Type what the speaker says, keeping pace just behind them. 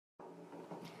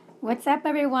What's up,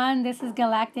 everyone? This is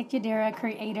Galactic Jadira,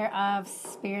 creator of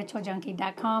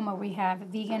SpiritualJunkie.com, where we have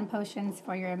vegan potions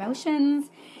for your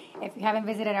emotions. If you haven't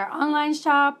visited our online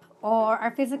shop or our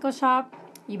physical shop,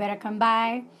 you better come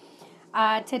by.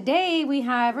 Today, we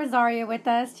have Rosario with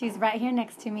us. She's right here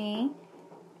next to me.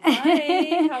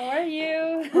 Hi, how are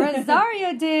you?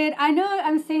 Rosario did. I know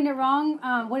I'm saying it wrong.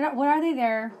 What are they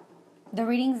there? The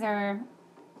readings are...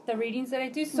 The readings that I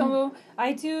do. So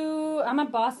I'm a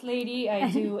boss lady. I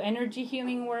do energy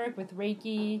healing work with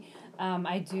Reiki.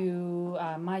 I do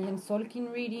Mayan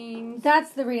Solkin readings.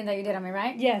 That's the reading that you did on me,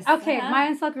 right? Yes. Okay,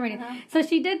 Mayan Solkin reading. So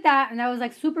she did that, and I was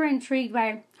like super intrigued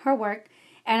by her work,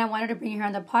 and I wanted to bring her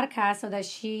on the podcast so that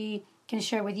she can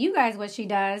share with you guys what she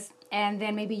does, and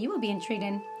then maybe you will be intrigued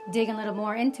and dig a little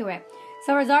more into it.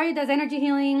 So Rosario does energy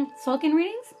healing, Solkin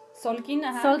readings? Solkin,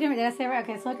 Solkin, did I say it right?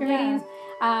 Okay, Solkin readings.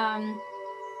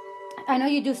 I know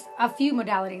you do a few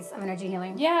modalities of energy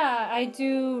healing. Yeah, I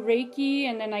do Reiki,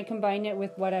 and then I combine it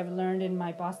with what I've learned in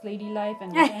my boss lady life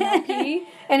and NLP.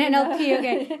 And NLP,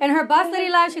 okay. And her boss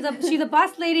lady life, she's a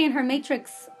boss lady in her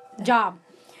matrix job.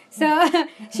 So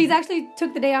she's actually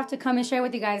took the day off to come and share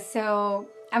with you guys. So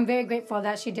I'm very grateful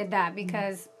that she did that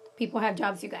because people have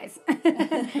jobs, you guys.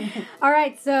 All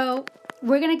right, so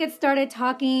we're going to get started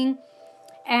talking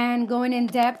and going in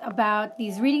depth about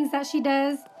these readings that she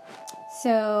does.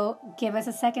 So give us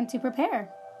a second to prepare.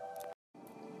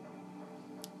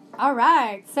 All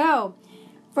right. So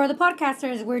for the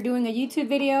podcasters, we're doing a YouTube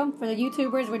video. For the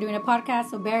YouTubers, we're doing a podcast.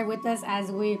 So bear with us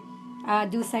as we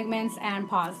do segments and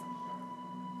pause.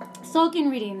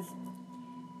 Solkin readings.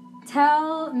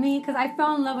 Tell me, because I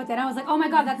fell in love with it. I was like, oh my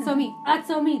God, that's so me. That's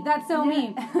so me. That's so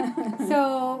me.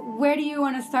 So where do you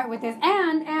want to start with this?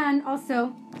 And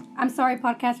also, I'm sorry,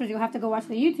 podcasters, you'll have to go watch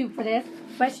the YouTube for this.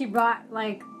 But she brought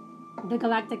like the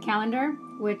galactic calendar,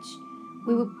 which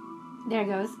we will. There it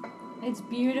goes. It's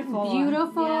beautiful.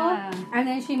 Beautiful. Yeah. And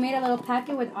then she made a little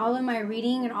packet with all of my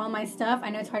reading and all my stuff. I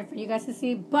know it's hard for you guys to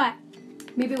see, but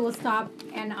maybe we'll stop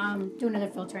and do another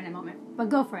filter in a moment. But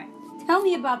go for it. Tell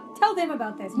them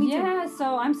about this. Me yeah,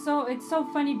 too. it's so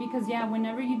funny because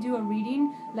whenever you do a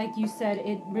reading, like you said,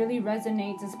 it really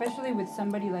resonates, especially with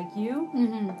somebody like you.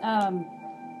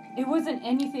 Mm-hmm. It wasn't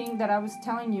anything that I was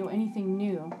telling you, anything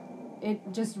new.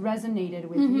 It just resonated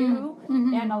with you,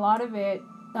 and a lot of it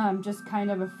just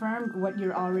kind of affirmed what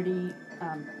you're already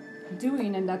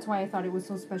doing, and that's why I thought it was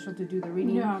so special to do the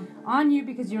reading on you,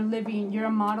 because you're a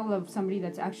model of somebody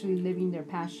that's actually living their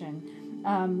passion.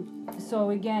 So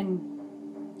again,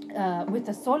 with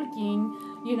the Solkin,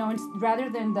 it's rather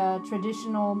than the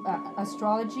traditional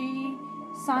astrology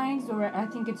signs, or I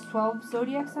think it's 12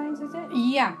 zodiac signs, is it?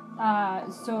 Yeah.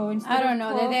 So instead I don't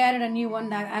know. 12, They added a new one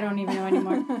that I don't even know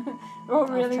anymore. oh,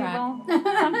 really? Well,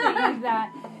 something like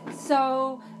that.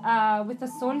 So with the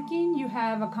Solkin, you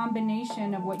have a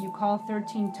combination of what you call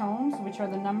 13 tones, which are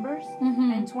the numbers,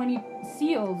 and 20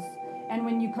 seals. And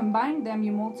when you combine them,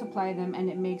 you multiply them, and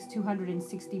it makes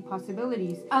 260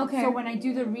 possibilities. Okay. So when I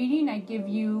do the reading, I give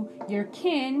you your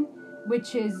kin,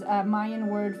 which is a Mayan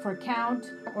word for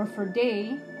count or for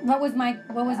day. What was mine?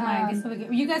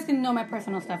 You guys can know my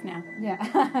personal stuff now.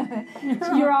 Yeah.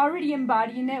 You're already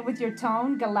embodying it with your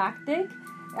tone, galactic.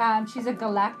 She's a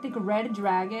galactic red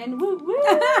dragon. Woo woo.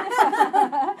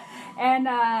 And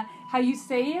how you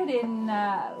say it in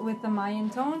with the Mayan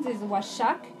tones is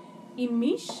Washak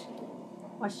Imish.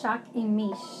 Washak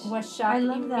Imish. Washak I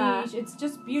love Imish. that. It's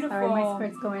just beautiful. Sorry, my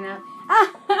skirt's going up.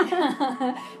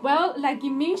 Well, like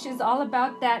Imish is all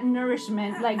about that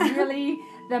nourishment, like really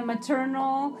the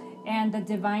maternal and the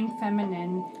divine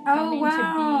feminine coming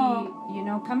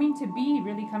to be,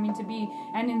 really coming to be.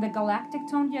 And in the galactic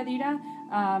tone, Yadira,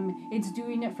 it's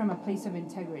doing it from a place of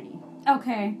integrity.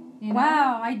 Okay. You know?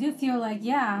 Wow, I do feel like,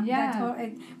 yeah.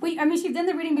 Wait, I mean, she's done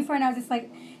the reading before, and I was just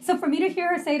like, so for me to hear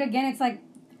her say it again, it's like,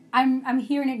 I'm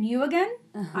hearing it new again.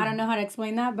 I don't know how to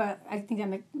explain that, but I think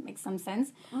that makes some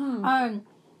sense.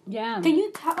 Yeah. Can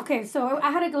you okay, so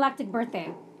I had a galactic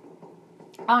birthday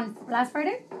on last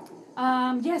Friday?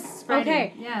 Yes,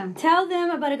 Friday. Okay. Yeah. Tell them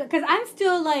about it, because I'm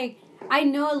still like, I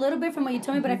know a little bit from what you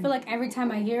told me, but I feel like every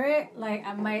time I hear it, like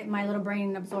my little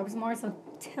brain absorbs more. So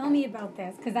tell me about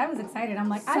this, because I was excited. I'm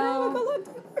like, I know a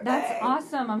galactic birthday. That's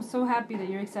awesome. I'm so happy that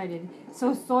you're excited.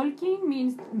 So Solkin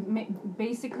means,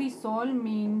 basically Sol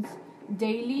means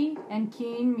daily and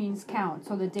Kin means count.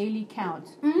 So the daily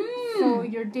count. So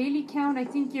your daily count, I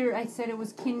think I said it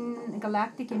was Kin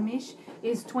Galactic Imish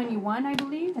is 21, I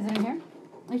believe. Is it in here?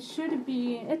 It should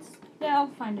be, I'll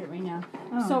find it right now.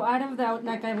 Oh. So out of that,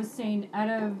 like I was saying, out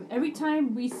of every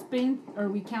time we spin or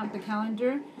we count the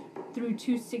calendar through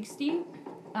 260,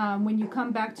 when you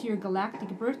come back to your galactic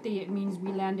birthday, it means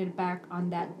we landed back on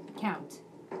that count.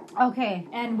 Okay.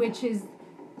 And which is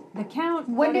the count.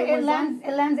 When did it lands?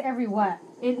 It lands every what?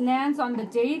 It lands on the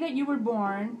day that you were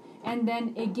born, and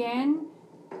then again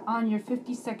on your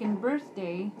 52nd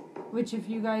birthday, which, if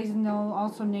you guys know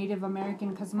also Native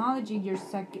American cosmology, your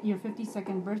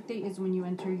 52nd birthday is when you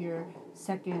enter your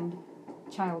second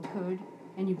childhood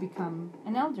and you become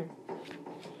an elder.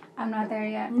 I'm not there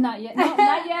yet. Not yet. No,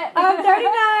 not yet. I'm 39.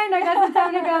 I got some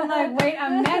time to go. I'm like, wait a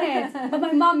minute. But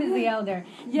my mom is the elder.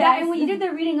 Yes. And when you did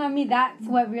the reading on me, that's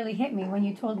what really hit me. When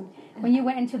you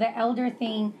went into the elder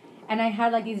thing, and I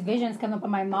had like these visions come up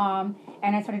on my mom,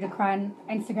 and I started to cry on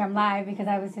Instagram Live because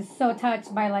I was just so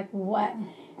touched by like what,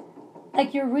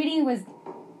 like your reading was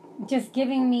just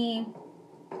giving me.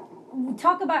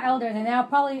 Talk about elders, and then I'll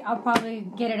probably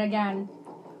get it again.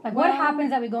 Like what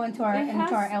happens that we go into our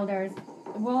elders.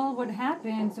 Well, what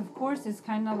happens, of course, is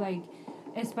kind of like,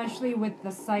 especially with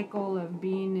the cycle of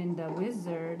being in the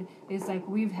wizard, is like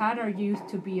we've had our youth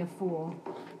to be a fool.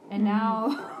 And now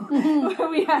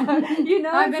we have,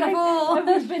 I've been a fool.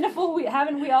 We've been a fool.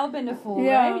 Haven't we all been a fool,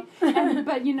 yeah. right?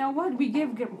 But you know what? We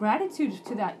give gratitude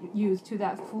to that youth, to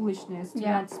that foolishness, to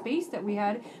that space that we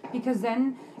had, because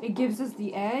then it gives us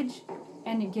the edge.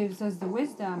 And it gives us the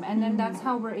wisdom. And then that's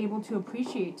how we're able to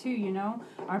appreciate, too,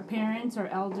 Our parents, our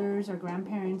elders, our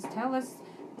grandparents tell us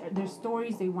their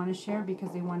stories they want to share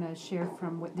because they want to share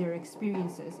from their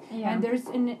experiences. Yeah. And there's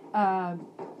an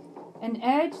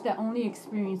edge that only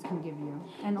experience can give you.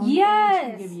 And only age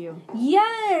can give you.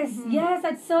 Yes. Mm-hmm. Yes,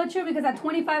 that's so true. Because at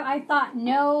 25, I thought,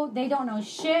 no, they don't know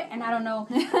shit. And I don't know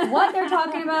what they're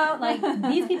talking about. Like,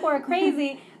 these people are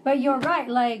crazy. But you're right.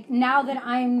 Like, now that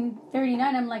I'm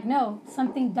 39, I'm like, no,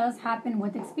 something does happen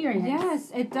with experience.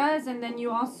 Yes, it does. And then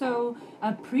you also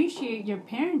appreciate your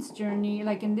parents' journey.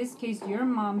 Like, in this case, your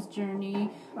mom's journey.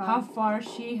 Wow. How far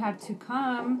she had to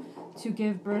come to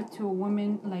give birth to a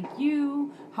woman like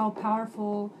you. How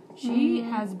powerful she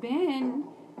has been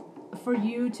for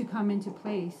you to come into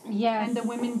place. Yes. And the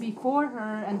women before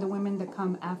her and the women that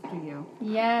come after you.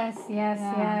 Yes.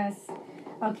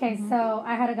 Okay, so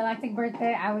I had a galactic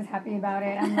birthday. I was happy about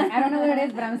it. I'm like, I don't know what it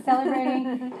is, but I'm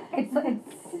celebrating. It's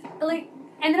like,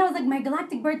 and then I was like, my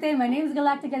galactic birthday. My name is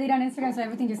Galactic Yadira on Instagram, so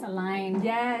everything just aligned.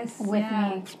 Yes, with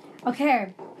me.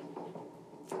 Okay.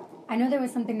 I know there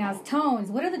was something now. It's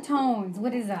tones. What are the tones?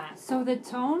 What is that? So the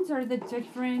tones are the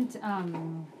different.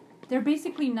 They're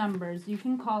basically numbers. You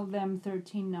can call them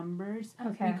 13 numbers.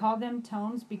 Okay. We call them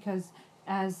tones because,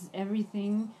 as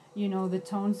everything, the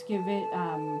tones give it.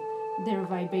 Their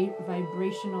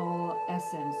vibrational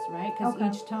essence, right? Because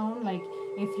each tone, like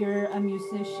if you're a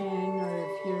musician or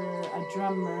if you're a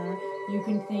drummer, you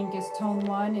can think as tone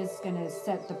 1 is gonna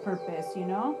set the purpose,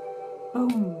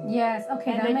 Boom. Yes,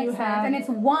 okay, that makes sense. And it's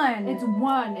 1. It's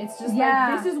 1. It's just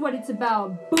like, this is what it's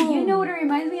about. Boom. You know what it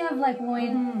reminds me of? Like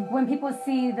when people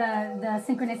see the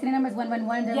synchronicity numbers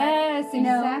 111, they're like,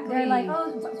 exactly. They're like,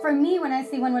 oh, for me, when I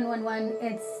see 1111,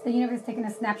 it's the universe taking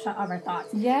a snapshot of our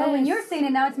thoughts. Yes. But when you're saying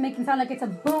it now, it's making it sound like it's a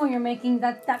boom you're making.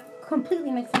 That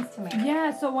completely makes sense to me.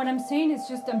 Yeah, so what I'm saying is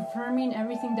just affirming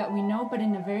everything that we know, but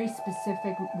in a very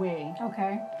specific way.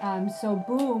 Okay. So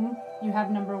boom, you have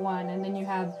number 1, and then you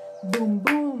have boom,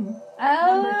 boom.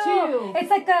 Oh, number 2. It's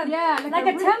like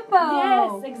a tempo.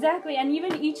 Yes, exactly. And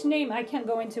even each name, I can't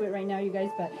go into it right now, you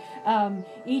guys, but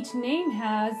each name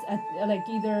has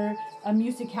either a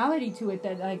musicality to it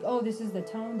that like, oh, this is the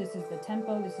tone, this is the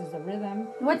tempo, this is the rhythm.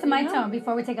 What's my tone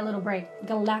before we take a little break?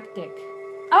 Galactic.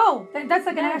 Oh, that's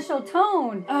like an actual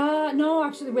tone. No,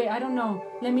 actually, wait, I don't know.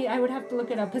 I would have to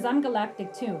look it up because I'm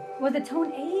galactic too. Was it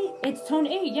tone 8? It's tone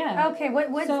 8, yeah. Okay,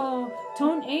 what? So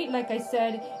tone 8, like I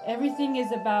said, everything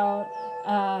is about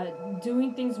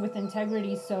doing things with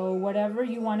integrity. So whatever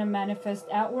you want to manifest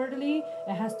outwardly,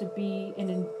 it has to be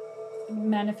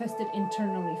manifested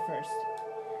internally first.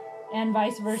 And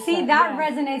vice versa. See, that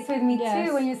resonates with me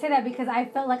too when you say that, because I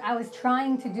felt like I was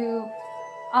trying to do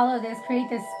all of this, create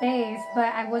this space, but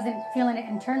I wasn't feeling it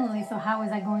internally, so how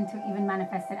was I going to even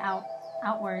manifest it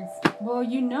outwards? Well,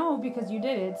 because you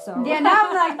did it, so. Yeah, now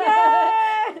I'm like,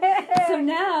 yay! So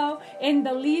now, in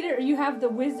the leader, you have the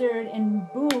wizard, and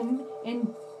boom,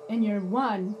 and you're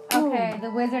 1. Boom. Okay,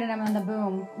 the wizard, and I'm on the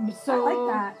boom. So I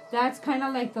like that. That's kind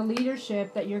of like the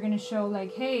leadership that you're going to show,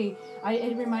 like, hey,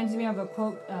 it reminds me of a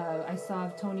quote I saw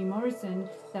of Toni Morrison,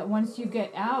 that once you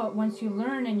get out, once you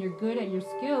learn and you're good at your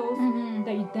skills,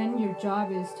 then your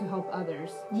job is to help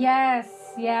others. Yes.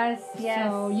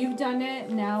 So you've done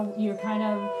it, now you're kind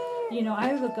of,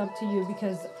 I look up to you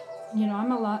because,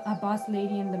 I'm a boss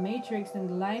lady in the matrix in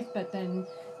the life, but then,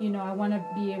 I want to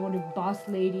be able to boss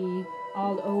lady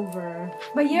all over.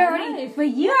 But you already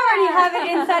have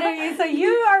it inside of you, so you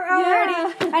are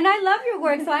already. And I love your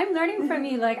work, so I'm learning from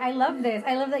you. Like, I love this.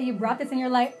 I love that you brought this in your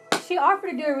life. She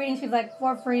offered to do a reading. She's like,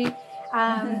 for free,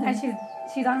 and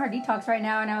she's on her detox right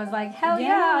now. And I was like, hell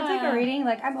yeah, I'll take a reading.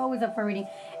 Like, I'm always up for reading.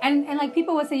 And like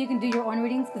people would say you can do your own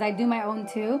readings because I do my own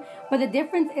too. But the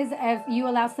difference is if you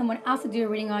allow someone else to do a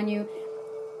reading on you,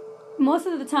 most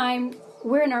of the time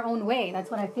we're in our own way.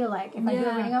 That's what I feel like. If I do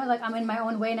a reading, I'm in my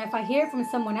own way. And if I hear it from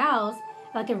someone else,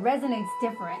 like it resonates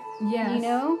different. Yeah. You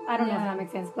know? I don't know if that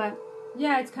makes sense, but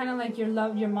yeah, it's kind of like your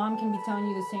mom can be telling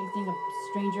you the same thing a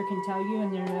stranger can tell you,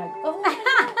 and they're like,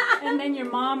 oh, and then your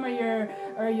mom or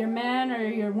your man or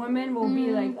your woman will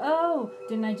be like, oh,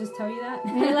 didn't I just tell you that?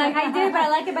 And you're like, I did, but I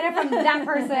like it better from that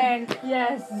person.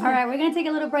 Yes. All right, we're gonna take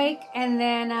a little break, and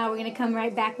then we're gonna come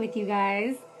right back with you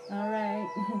guys. All right.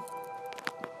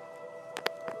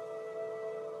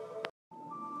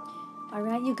 All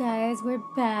right, you guys, we're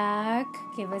back.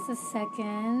 Give us a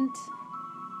second.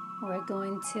 We're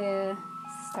going to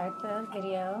start the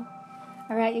video.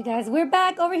 All right, you guys, we're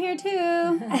back over here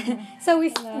too. So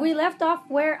we left off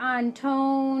where on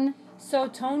tone. So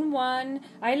tone 1,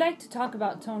 I like to talk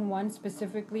about tone 1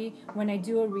 specifically when I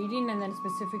do a reading, and then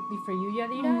specifically for you,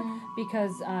 Yadira,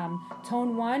 because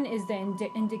tone 1 is the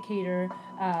indicator,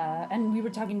 and we were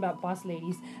talking about boss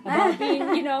ladies, about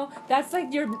being, that's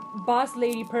like your boss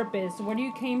lady purpose. What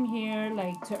you came here,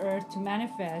 like, to Earth to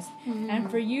manifest. And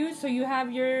for you, so you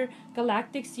have your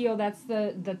galactic seal, that's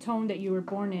the tone that you were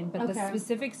born in, but the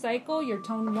specific cycle, your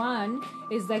tone 1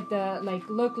 is like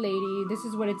look, lady, this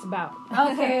is what it's about.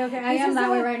 Okay. I am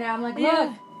that way right now. I'm like,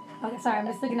 look. Okay, sorry, I'm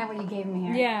just looking at what you gave me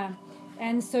here. Yeah.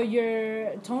 And so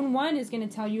your tone 1 is going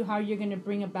to tell you how you're going to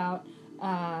bring about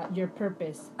your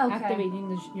purpose,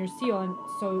 activating your seal. And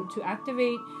so to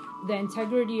activate the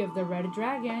integrity of the red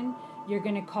dragon, you're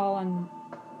going to call on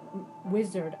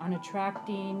wizard, on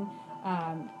attracting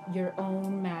your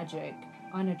own magic,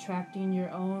 on attracting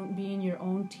your own, being your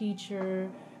own teacher,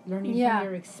 learning from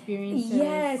your experiences.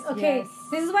 Yes, okay. Yes.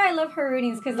 This is why I love her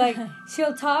readings, because, like,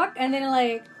 she'll talk, and then,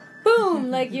 like,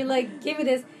 boom, like, you, like, give me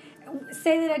this.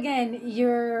 Say that again.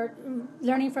 You're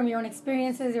learning from your own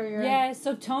experiences, or your... Yeah,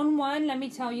 so tone 1, let me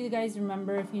tell you guys,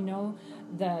 remember, if you know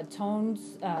the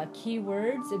tone's key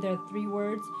words, there are 3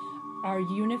 words, are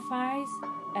unifies,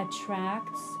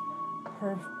 attracts,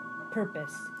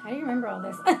 purpose. How do you remember all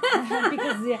this?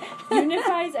 Because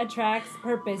unifies, attracts,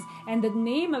 purpose, and the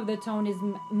name of the tone is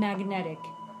magnetic.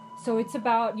 So it's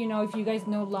about, if you guys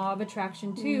know law of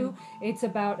attraction too, it's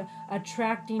about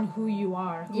attracting who you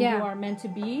are meant to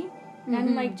be,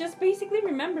 and like just basically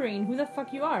remembering who the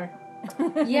fuck you are.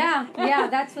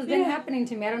 That's what's been happening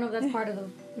to me. I don't know if that's part of the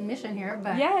mission here,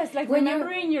 but yes, like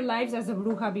remembering your lives as a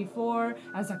bruja before,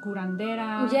 as a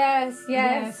curandera.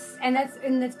 Yes, and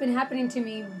that's been happening to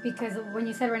me, because when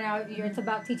you said right now, it's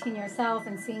about teaching yourself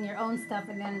and seeing your own stuff,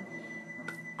 and then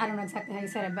I don't know exactly how you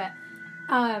said it, but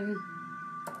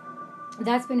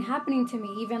that's been happening to me,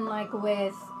 even like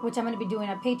with, which I'm going to be doing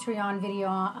a Patreon video,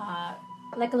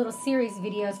 like a little series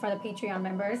videos for the Patreon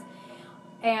members.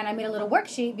 And I made a little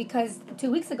worksheet, because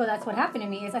 2 weeks ago, that's what happened to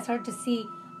me, is I started to see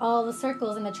all the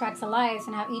circles and the tracks of lives,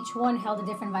 and how each one held a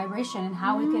different vibration, and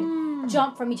how we could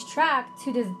jump from each track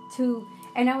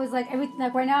and I was like, everything,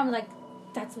 like right now, I'm like,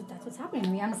 that's what's happening to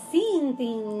me. I'm seeing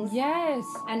things. Yes.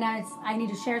 And now I need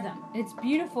to share them. It's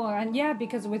beautiful. And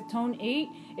because with tone 8,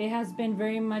 it has been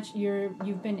very much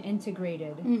you've been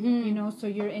integrated. So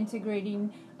you're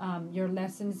integrating your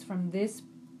lessons from this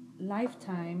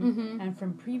lifetime and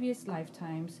from previous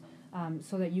lifetimes,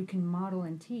 so that you can model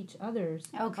and teach others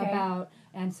about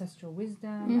ancestral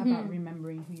wisdom, about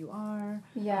remembering who you are,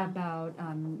 about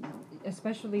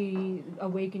especially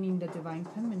awakening the divine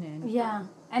feminine. Yeah,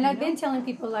 and I've been telling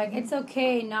people, like, it's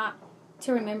okay not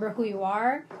to remember who you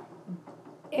are.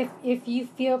 If you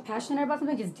feel passionate about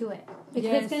something, just do it,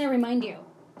 because it's going to remind you.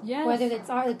 Yes. Whether it's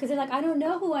art, because they're like, I don't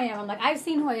know who I am. I'm like, I've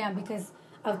seen who I am because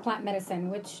of plant medicine,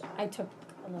 which I took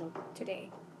a little today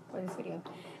for this video.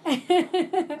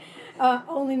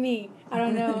 Only me. I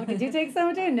don't know. Did you take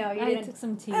some too? No, you didn't. I took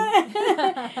some tea.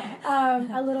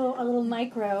 A little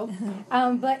micro.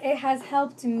 But it has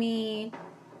helped me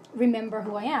remember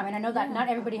who I am. And I know that not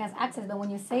everybody has access, but when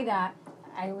you say that,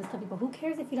 I always tell people, who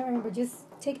cares if you don't remember? Just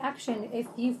take action. If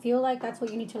you feel like that's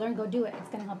what you need to learn, go do it. It's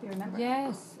going to help you remember.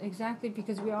 Yes, exactly,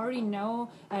 because we already know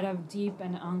at a deep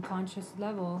and unconscious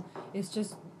level. It's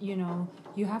just,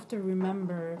 you have to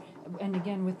remember, and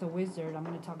again with the wizard, I'm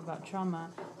going to talk about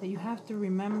trauma, that you have to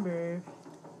remember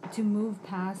to move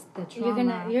past the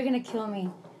trauma. You're gonna kill me.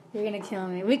 You're gonna kill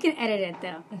me. We can edit it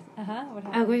though. What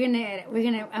happened? We're gonna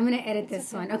edit. I'm gonna edit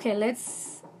this one. Okay,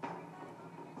 let's.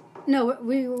 No,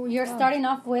 you're starting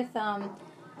off with oh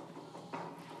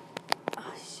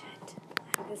shit.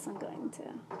 I have this one going to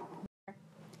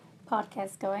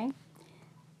podcast going.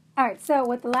 All right, so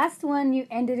with the last one you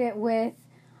ended it with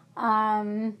you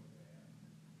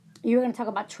were going to talk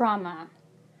about trauma.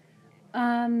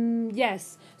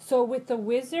 Yes. So with the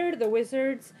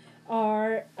wizards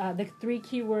are the three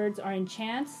keywords are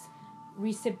enchants,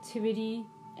 receptivity,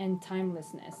 and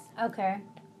timelessness. Okay.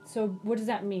 So what does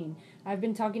that mean? I've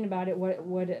been talking about it.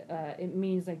 What it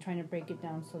means, like trying to break it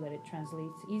down so that it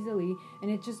translates easily, and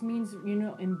it just means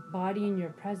embodying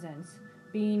your presence,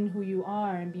 being who you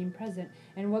are, and being present.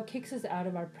 And what kicks us out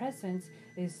of our presence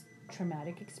is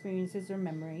traumatic experiences or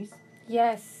memories.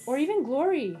 Yes. Or even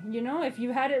glory. If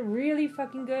you had it really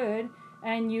fucking good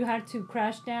and you had to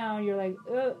crash down, you're like,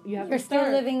 you have You're to start.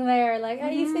 still living there. Like,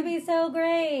 I used to be so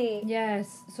great.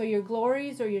 Yes. So your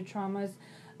glories or your traumas,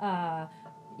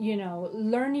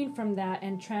 learning from that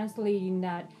and translating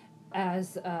that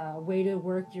as a way to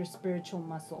work your spiritual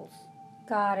muscles.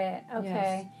 Got it.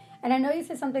 Okay. Yes. And I know you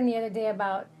said something the other day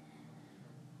about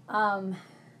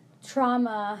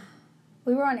trauma.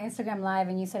 We were on Instagram Live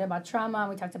and you said about trauma and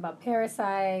we talked about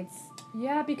parasites.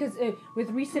 Yeah, because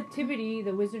with receptivity,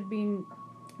 the wizard being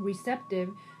receptive,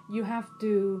 you have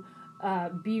to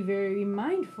be very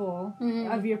mindful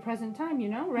of your present time,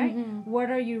 right? What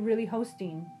are you really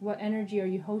hosting? What energy are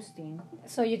you hosting?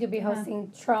 So you could be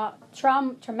hosting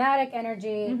traumatic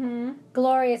energy,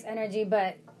 glorious energy,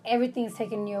 but everything's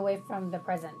taking you away from the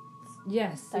present.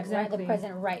 Yes, like exactly. The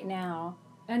present right now.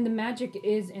 And the magic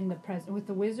is in the present. With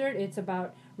the wizard, it's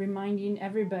about reminding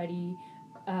everybody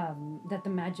that the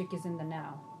magic is in the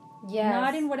now. Yes.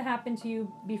 Not in what happened to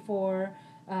you before.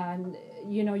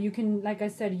 You can, like I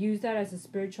said, use that as a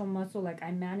spiritual muscle. Like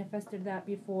I manifested that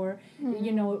before,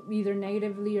 either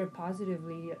negatively or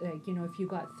positively. Like, if you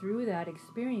got through that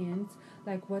experience,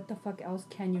 like what the fuck else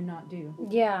can you not do?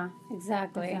 Yeah,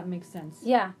 exactly. Does that make sense?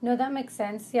 Yeah, no, that makes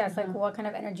sense. Yeah, it's like what kind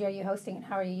of energy are you hosting and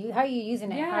how are you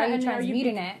using it? Yeah, how are you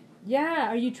transmuting it? Yeah,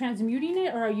 are you transmuting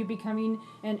it or are you becoming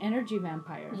an energy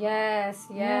vampire? Yes.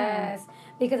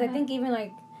 Because I think even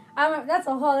like that's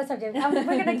a whole other subject. We're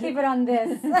going to keep it on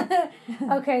this.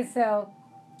 Okay, so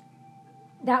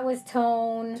that was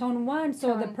tone 1.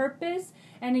 So the purpose,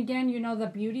 and again, the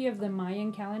beauty of the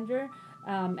Mayan calendar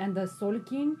and the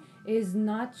Solkin is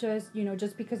not just,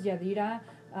 just because Yadira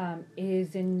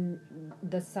is in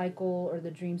the cycle or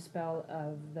the dream spell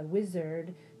of the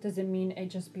wizard doesn't mean it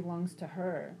just belongs to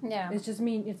her. Yeah. It just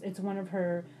means it's one of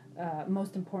her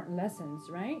most important lessons,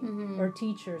 right? Or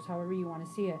teachers, however you want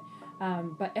to see it.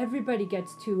 But everybody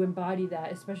gets to embody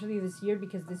that, especially this year,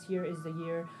 because this year is the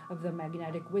year of the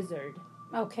magnetic wizard.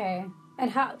 Okay.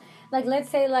 And how, like, let's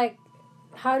say, like,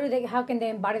 how can they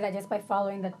embody that just by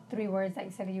following the 3 words that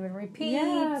you said that you would repeat?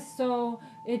 Yeah, so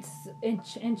it's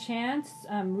enchants,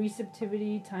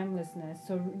 receptivity, timelessness.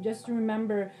 So just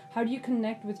remember, how do you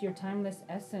connect with your timeless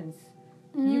essence?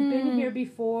 You've been here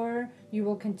before. You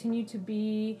will continue to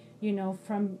be,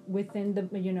 from within the,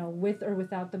 with or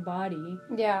without the body.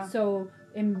 Yeah. So,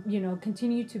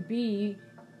 continue to be,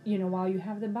 while you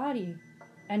have the body.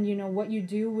 And, what you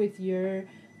do with your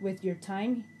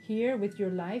time here, with your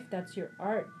life, that's your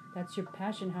art. That's your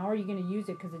passion. How are you going to use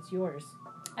it? Because it's yours.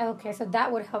 Okay, so that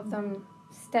would help them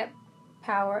step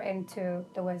power into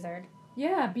the wizard.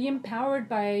 Yeah, be empowered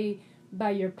by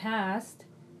your past.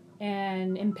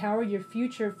 And empower your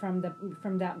future from that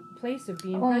place of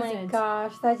being present. Oh my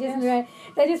gosh, that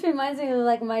just reminds me of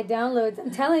like my downloads.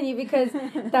 I'm telling you, because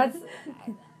that's.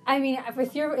 I mean,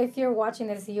 if you're watching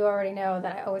this, you already know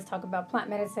that I always talk about plant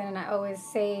medicine, and I always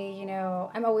say,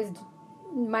 I'm always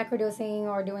microdosing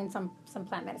or doing some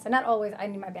plant medicine. Not always. I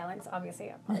need my balance, obviously.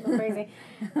 I'm probably crazy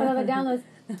with all the downloads.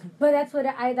 But that's what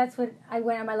I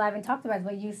went on my live and talked about.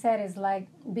 What you said is like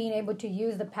being able to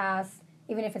use the past,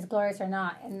 even if it's glorious or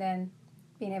not, and then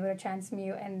being able to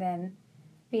transmute and then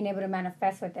being able to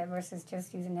manifest with it versus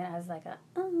just using it as like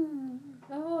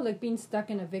like being stuck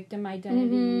in a victim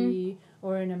identity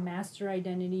or in a master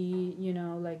identity,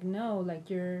 like no, like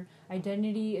your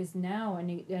identity is now,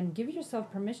 and give yourself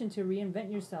permission to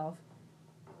reinvent yourself.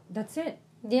 That's it.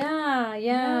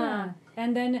 Yeah.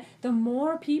 And then the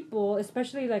more people,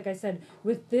 especially like I said,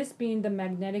 with this being the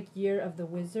magnetic year of the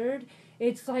wizard,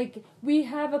 it's like we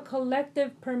have a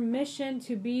collective permission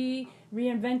to be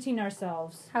reinventing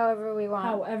ourselves. However we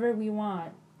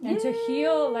want. And to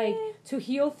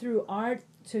heal through art,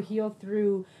 to heal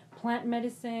through plant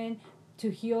medicine,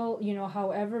 to heal,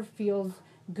 however feels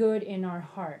good in our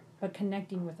heart, but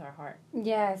connecting with our heart.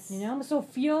 Yes. So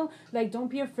feel, like, don't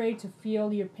be afraid to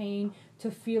feel your pain, to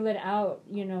feel it out,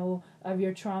 of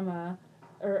your trauma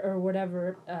or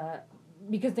whatever,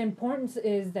 because the importance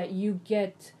is that you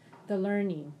get the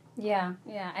learning. Yeah,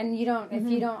 and you don't. If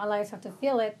you don't allow yourself to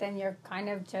feel it, then you're kind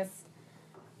of just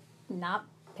not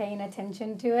paying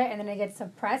attention to it, and then it gets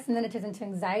suppressed, and then it turns into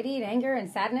anxiety and anger and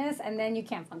sadness, and then you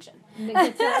can't function. And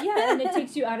it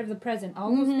takes you out of the present.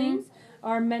 All those things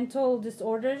are mental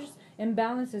disorders,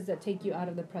 imbalances that take you out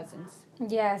of the presence.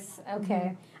 Yes.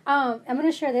 Okay. I'm going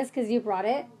to share this because you brought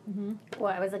it.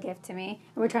 Well, it was a gift to me.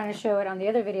 We're trying to show it on the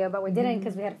other video, but we didn't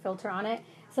because we had a filter on it.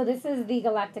 So this is the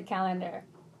Galactic Calendar,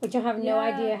 which I have no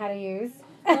idea how to use.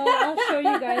 I'll show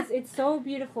you guys. It's so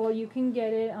beautiful. You can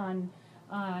get it on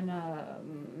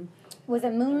was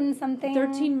it Moon something?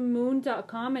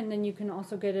 13moon.com, and then you can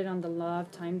also get it on the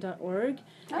lawoftime.org.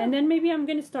 And then maybe I'm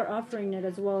going to start offering it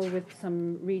as well with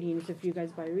some readings. If you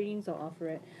guys buy readings, I'll offer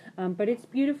it. But it's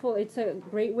beautiful. It's a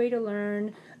great way to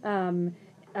learn.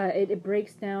 It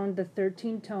breaks down the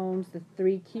 13 tones, the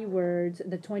 3 keywords,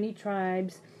 the 20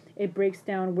 tribes. It breaks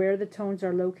down where the tones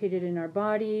are located in our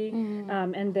body.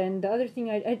 And then the other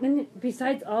thing,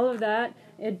 besides all of that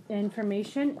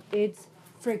information, it's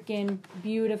freaking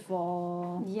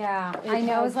beautiful. Yeah, I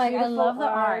know. It's like, I love the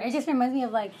art. It just reminds me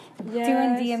of like doing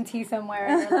DMT somewhere.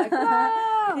 And you're like,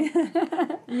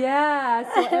 wow. Yeah,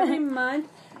 so every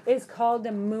month is called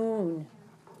a moon.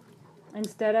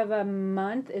 Instead of a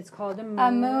month, it's called a moon.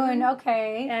 A moon,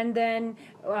 okay. And then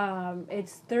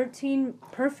it's 13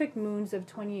 perfect moons of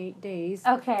 28 days.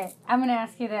 Okay, I'm going to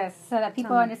ask you this so that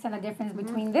people understand the difference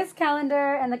between this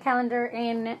calendar and the calendar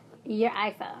in your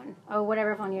iPhone or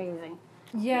whatever phone you're using.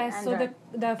 Yes, so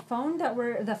the phone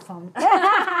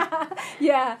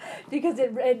yeah, because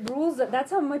it rules.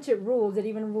 That's how much it rules. It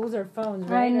even rules our phones,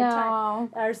 right? I know.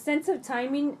 Our sense of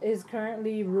timing is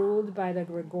currently ruled by the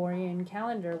Gregorian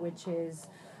calendar, which is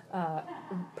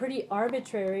pretty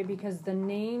arbitrary because the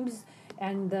names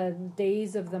and the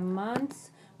days of the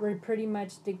months were pretty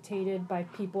much dictated by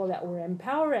people that were in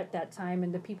power at that time,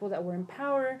 and the people that were in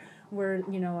power were,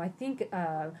 I think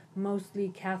mostly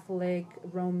Catholic,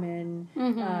 Roman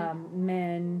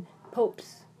men,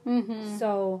 popes.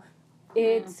 So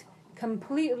it's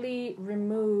completely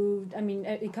removed. I mean,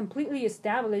 it completely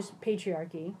established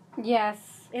patriarchy.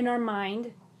 Yes. In our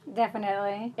mind.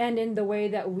 Definitely. And in the way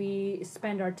that we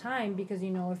spend our time, because,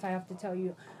 if I have to tell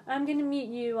you, I'm going to meet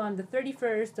you on the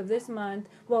 31st of this month.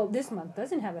 Well, this month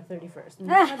doesn't have a 31st.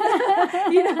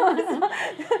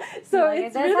 So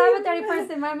it does have a 31st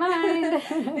in my mind.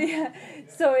 Yeah.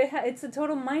 So it's a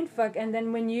total mind fuck. And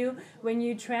then when you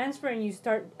transfer and you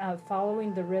start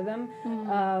following the rhythm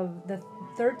of the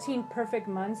 13 perfect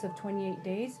months of 28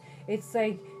 days, it's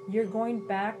like you're going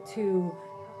back to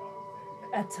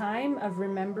a time of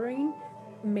remembering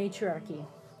matriarchy.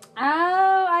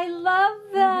 Oh, I love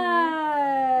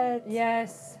that.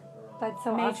 Yes. That's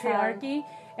so matriarchy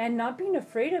awesome. And not being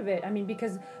afraid of it. I mean,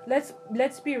 because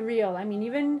let's be real. I mean,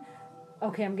 even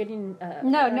I'm getting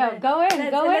go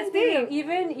in deep.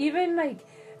 Even like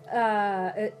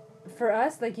for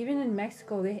us, like even in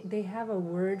Mexico, they have a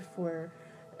word for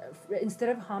instead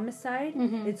of homicide,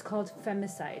 it's called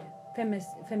femicide.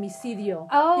 Femicidio.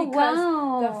 Oh, because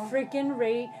wow. The freaking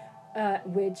rate,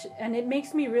 and it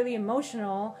makes me really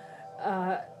emotional,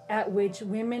 at which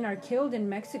women are killed in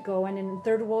Mexico and in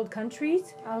third world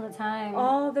countries. All the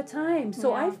time.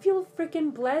 So I feel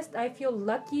freaking blessed. I feel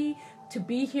lucky to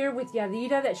be here with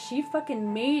Yadira, that she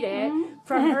fucking made it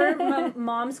from her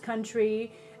mom's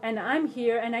country, and I'm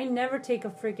here, and I never take a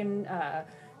freaking...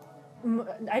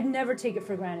 I'd never take it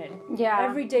for granted. Yeah.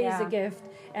 Every day is a gift.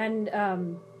 And,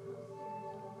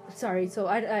 sorry, so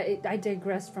I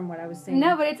digressed from what I was saying.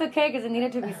 No, but it's okay because it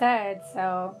needed to be said,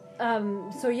 so...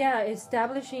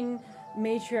 establishing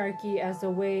matriarchy as a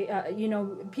way,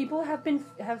 people have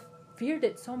feared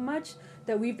it so much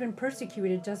that we've been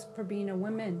persecuted just for being a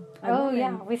woman.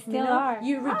 Yeah, we still are.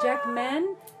 You reject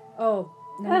men? Oh,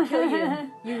 let me kill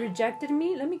you. You rejected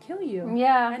me? Let me kill you.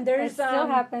 Yeah, and there's it still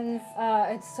happens.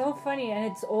 It's so funny, and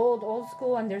it's old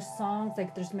school, and there's songs,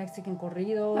 like there's Mexican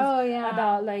corridos. Oh, yeah.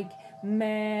 About, like,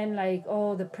 men, like,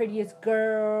 the prettiest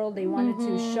girl. They wanted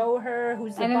to show her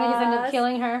who's the boss. And then they just end up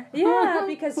killing her. Yeah,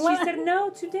 because she said no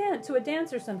to a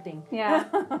dance or something. Yeah,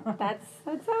 that's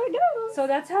how it goes. So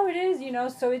that's how it is,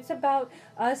 So it's about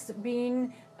us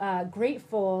being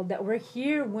grateful that we're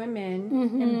here, women,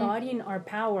 embodying our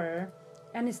power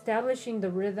and establishing the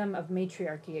rhythm of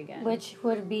matriarchy again. Which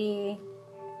would be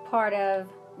part of...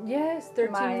 Yes,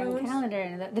 13 moons.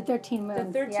 Calendar, the 13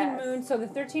 moons. The 13 moons. So the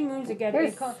 13 moons again.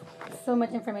 There's so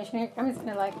much information here. I'm just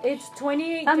gonna It's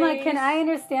 28 days. I'm like, can I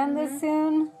understand this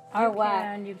soon? or You what.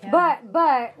 can.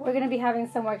 But we're gonna be having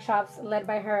some workshops led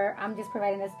by her. I'm just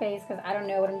providing the space because I don't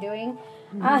know what I'm doing.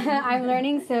 I'm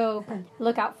learning, so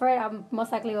look out for it. I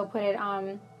most likely will put it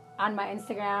on my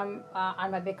Instagram,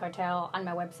 on my Big Cartel, on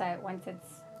my website once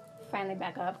it's finally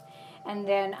back up, and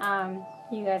then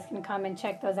you guys can come and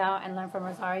check those out and learn from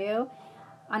Rosario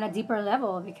on a deeper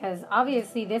level, because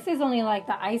obviously this is only like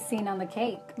the icing on the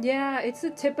cake. Yeah, it's the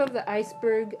tip of the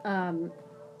iceberg,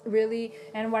 really.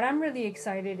 And what I'm really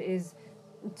excited is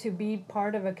to be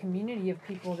part of a community of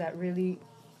people that really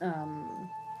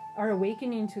are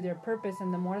awakening to their purpose.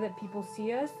 And the more that people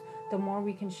see us, the more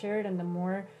we can share it, and the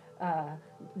more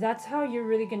that's how you're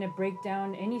really going to break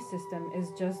down any system,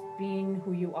 is just being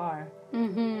who you are.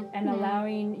 And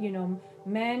allowing, you know,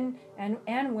 men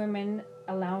and women,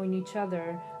 allowing each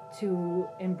other to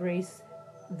embrace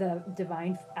the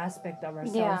divine aspect of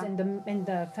ourselves, in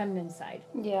the feminine side.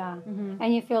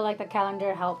 And you feel like the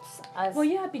calendar helps us. Well,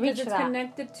 yeah, because it's that.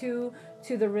 connected to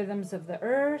the rhythms of the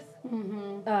earth,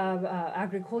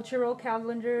 agricultural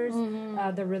calendars,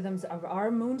 the rhythms of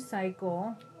our moon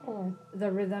cycle,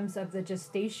 the rhythms of the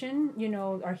gestation. You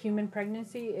know, our human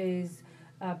pregnancy is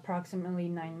approximately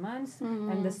 9 months,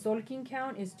 and the Solkin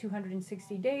count is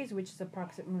 260 days, which is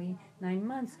approximately 9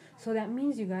 months. So that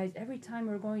means, you guys, every time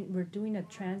we're doing a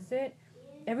transit,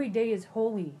 every day is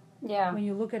holy. When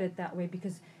you look at it that way,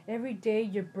 because every day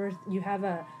you have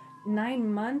a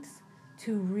 9 months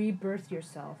to rebirth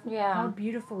yourself. How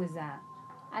beautiful is that?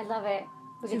 I love it.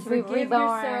 To forgive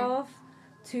yourself,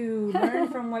 to learn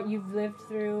from what you've lived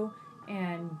through,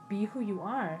 and be who you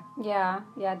are. Yeah,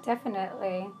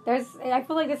 definitely. I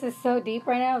feel like this is so deep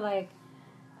right now. Like,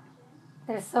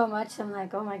 there's so much. I'm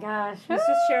like, oh my gosh. Let's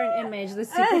just share an image.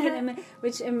 Let's see, pick an image.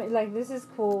 Which image? Like, this is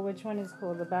cool. Which one is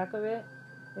cool? The back of it.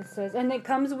 It says, and it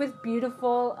comes with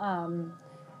beautiful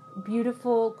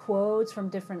quotes from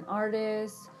different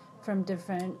artists, from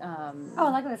different. Oh, I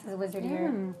like this is Wizard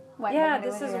Year.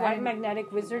 This is White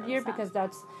Magnetic Wizard Year, because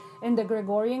that's in the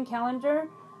Gregorian calendar.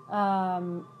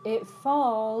 It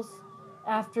falls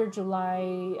after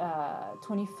July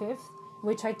 25th,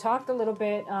 which I talked a little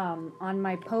bit on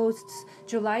my posts.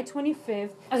 July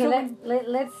 25th. Okay, so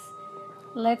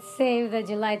let's save the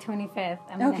July 25th.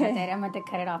 I'm going to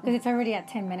cut it off because it's already at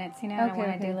 10 minutes. You know, I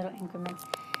want to do little increments,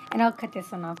 and I'll cut this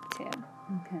one off too.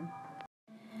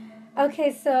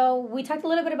 Okay, so we talked a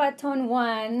little bit about tone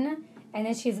 1, and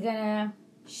then she's gonna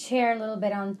share a little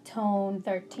bit on tone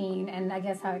 13, and I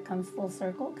guess how it comes full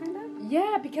circle, kind of?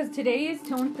 Yeah, because today is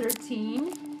tone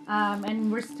 13,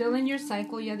 and we're still in your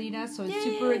cycle, Yadira, so it's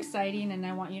super exciting, and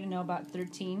I want you to know about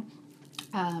 13.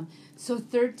 So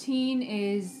 13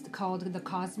 is called the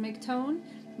cosmic tone,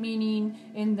 meaning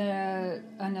in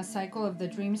a cycle of the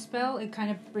dream spell, it kind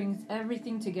of brings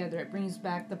everything together. It brings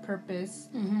back the purpose,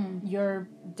 your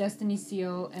destiny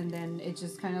seal, and then it's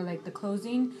just kind of like the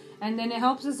closing. And then it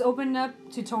helps us open up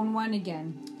to tone 1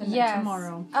 again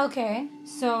tomorrow. Okay.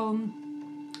 So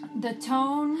the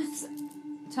tones,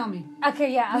 tell me.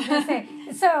 Okay, yeah, I was going to say.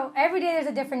 So every day there's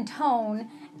a different tone.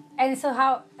 And so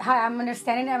how I'm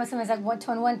understanding it, I'm assuming it's like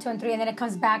tone 1, tone 3, and then it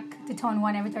comes back to tone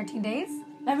 1 every 13 days?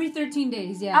 Every 13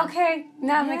 days, yeah. Okay,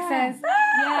 now it makes sense.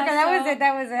 Yeah, okay,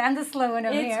 that was it. I'm the slow one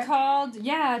over here. It's called,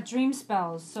 dream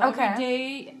spells. So every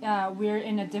day we're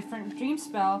in a different dream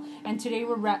spell, and today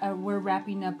we're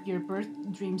wrapping up your birth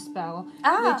dream spell,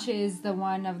 which is the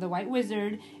one of the White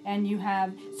Wizard, and you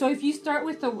have, so if you start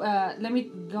with the, let me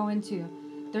go into,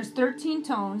 there's 13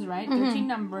 tones, right? 13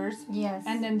 numbers. Yes.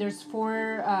 And then there's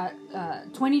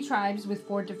 20 tribes with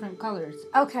 4 different colors.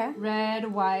 Okay. Red,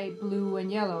 white, blue,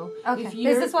 and yellow. Okay.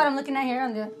 Is this what I'm looking at here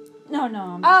on the... No.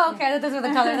 Okay. Those are the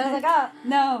colors. I was like,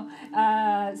 No.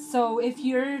 So if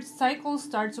your cycle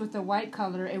starts with a white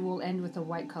color, it will end with a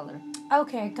white color.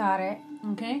 Okay, got it.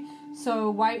 Okay. So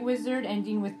White Wizard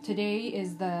ending with today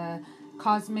is the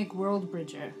Cosmic World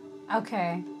Bridger.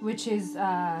 Okay. Which is...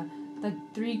 the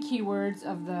 3 keywords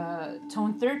of the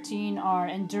tone 13 are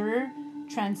endure,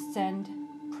 transcend,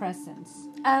 presence.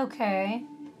 Okay.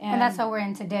 And that's what we're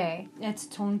in today. It's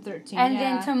tone 13. And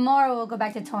then tomorrow we'll go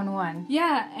back to tone 1.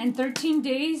 Yeah, and 13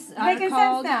 days are making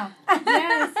called... sense now.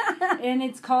 Yes, and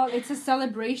it's a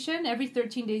celebration. Every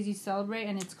 13 days you celebrate,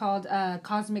 and it's called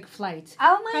Cosmic Flight.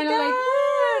 Oh my God.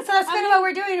 So that's kind of what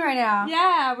we're doing right now.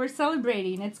 Yeah, we're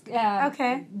celebrating. It's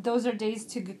okay. Those are days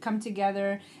to come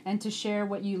together and to share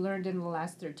what you learned in the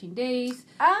last 13 days.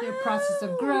 Your process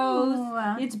of growth.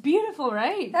 It's beautiful,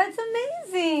 right? That's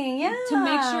amazing. Yeah. To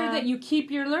make sure that you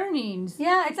keep your learnings.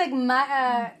 Yeah, it's like on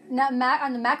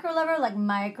the macro level, like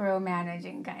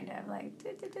micromanaging, kind of like.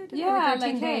 Yeah,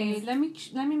 like days. Hey,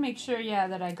 let me make sure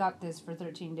that I got this for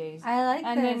 13 days. I like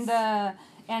and this. Then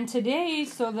And today,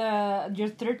 so your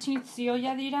 13th seal,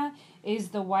 Yadira, is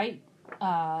the white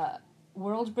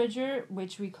world bridger,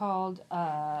 which we called,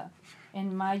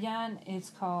 in Mayan, it's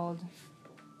called,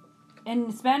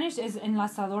 in Spanish is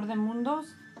Enlazador de Mundos,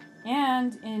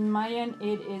 and in Mayan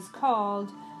it is called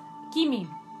Kimi.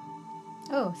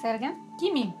 Oh, say it again.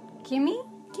 Kimi. Kimi?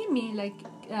 Kimi, like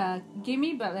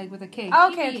gimme, but like with a K.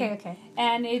 Oh, okay, Kimi. okay.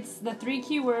 And it's the 3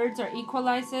 key words are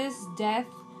equalizes, death,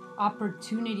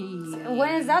 opportunity.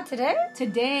 When is that, today?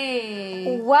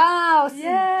 Today. Wow.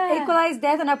 Yeah. Equalize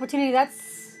death and opportunity.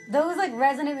 Those like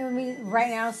resonate with me right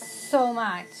now so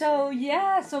much. So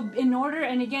in order,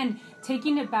 and again,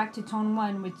 taking it back to tone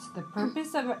 1, which the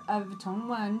purpose of tone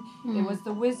 1, it was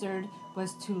the wizard,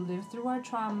 was to live through our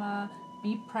trauma,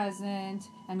 be present,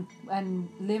 and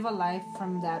live a life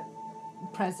from that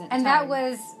present And time. that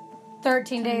was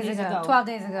 13 days ago, 12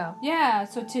 days ago. Yeah,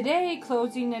 so today,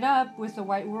 closing it up with the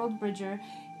White World Bridger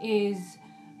is,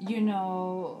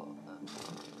 oh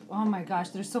my gosh,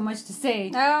 there's so much to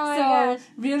say. Oh my gosh.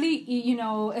 Really,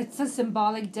 it's a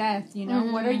symbolic death,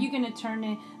 What are you going to turn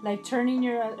it, like turning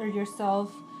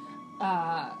yourself,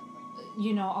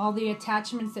 all the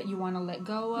attachments that you want to let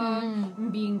go of,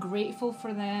 and being grateful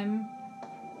for them.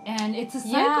 And it's a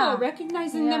cycle,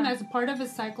 recognizing them as a part of a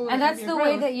cycle. And that's your the growth.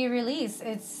 way that you release.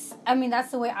 That's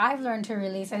the way I've learned to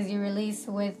release, as you release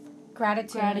with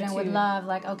gratitude and with love.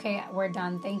 Like, okay, we're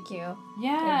done. Thank you.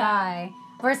 Yeah. Goodbye.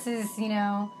 Versus,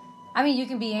 you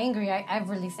can be angry. I've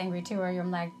released angry too, where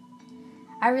I'm like,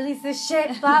 I release this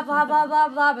shit, blah, blah, blah, blah,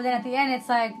 blah. But then at the end, it's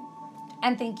like,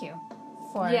 and thank you.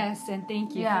 Yes, and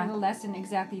thank you for the lesson.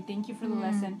 Exactly. Thank you for the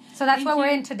lesson. So that's what we're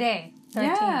in today.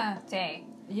 13th day.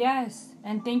 Yes,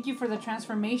 and thank you for the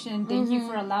transformation. Thank you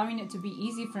for allowing it to be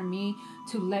easy for me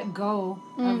to let go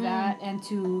of that and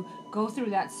to go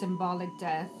through that symbolic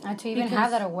death. And to even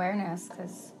have that awareness,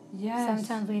 because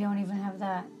sometimes we don't even have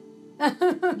that.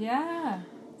 Yeah.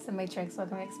 It's a matrix, what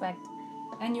can we expect?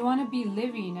 And you want to be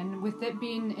living, and with it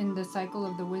being in the cycle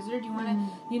of the wizard, you want to,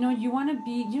 you don't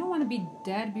want to be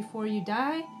dead before you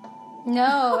die.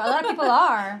 No, a lot of people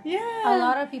are. Yeah. A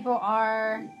lot of people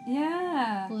are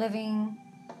living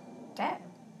dead.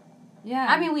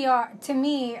 Yeah. We are. To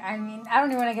me, I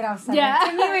don't even want to get off subject. Yeah.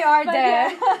 To me, we are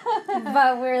dead.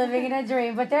 But we're living in a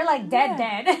dream. But they're like dead.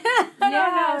 I don't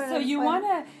know. So you want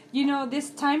to,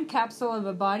 this time capsule of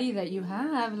a body that you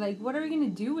have, like, what are we going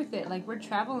to do with it? Like, we're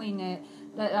traveling it.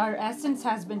 That our essence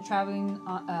has been traveling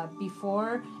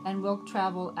before and will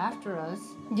travel after us.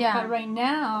 Yeah. But right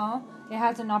now, it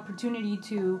has an opportunity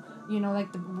to,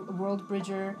 like the World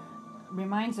Bridger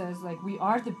reminds us, like, we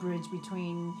are the bridge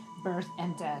between birth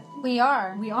and death. We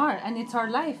are. And it's our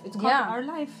life. It's called our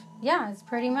life. Yeah, it's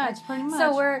pretty much.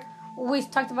 So we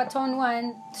talked about tone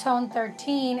 1, tone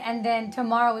 13, and then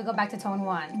tomorrow we go back to tone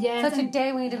 1. Yes. So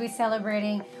today we need to be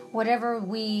celebrating whatever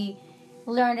we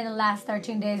learned in the last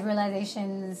 13 days,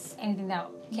 realizations, anything that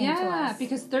came to us. Yeah,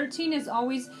 because 13 is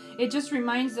always, it just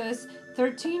reminds us,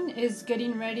 13 is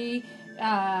getting ready,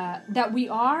 that we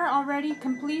are already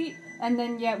complete, and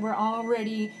then yet we're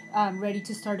already ready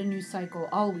to start a new cycle,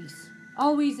 always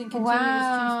in continuous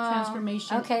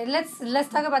transformation. Okay, let's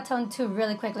talk about tone 2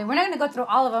 really quickly. We're not going to go through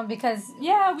all of them because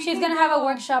she's going to have a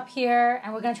workshop here,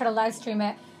 and we're going to try to live stream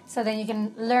it so then you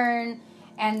can learn.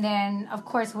 And then, of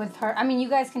course, with her, you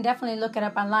guys can definitely look it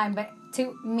up online, but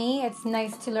to me, it's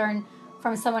nice to learn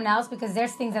from someone else because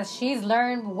there's things that she's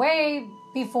learned way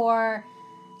before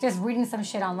just reading some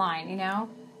shit online,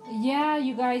 Yeah,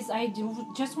 you guys, I do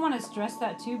just want to stress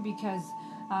that too because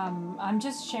I'm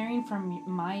just sharing from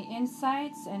my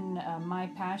insights and my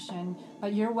passion,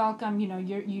 but you're welcome.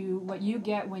 What you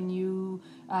get when you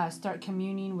start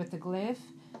communing with the glyph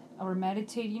or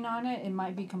meditating on it, it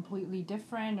might be completely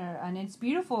different, and it's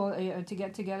beautiful to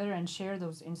get together and share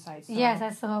those insights. So. Yes,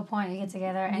 that's the whole point. You get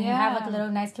together and you have like a little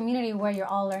nice community where you're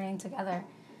all learning together.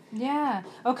 Yeah.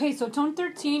 Okay, so tone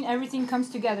 13, everything comes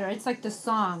together. It's like the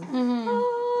song.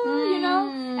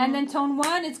 And then tone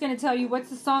 1, it's going to tell you what's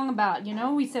the song about.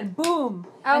 We said boom.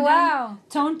 Oh, and wow.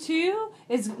 Tone 2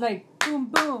 is like boom,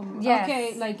 boom. Yes.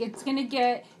 Okay, like it's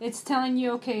telling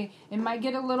you, okay, it might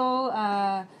get a little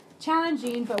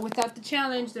challenging, but without the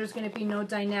challenge, there's going to be no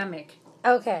dynamic.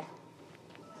 Okay,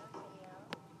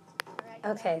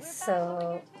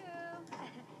 so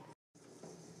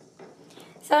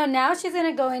now she's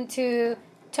going to go into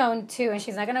tone 2, and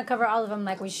she's not going to cover all of them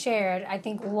like we shared. I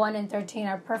think 1 and 13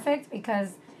 are perfect because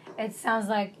it sounds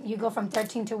like you go from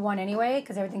 13 to 1 anyway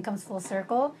because everything comes full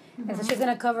circle. And so she's going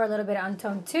to cover a little bit on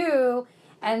tone 2,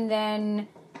 and then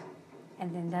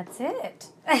that's it.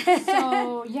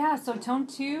 So tone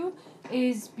 2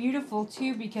 is beautiful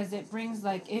too because it brings,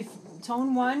 like, if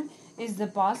tone 1 is the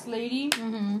boss lady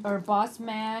or boss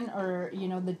man, or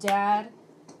the dad,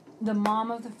 the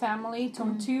mom of the family.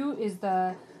 Tone 2 is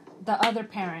the other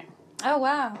parent. Oh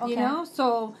wow! Okay.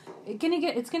 So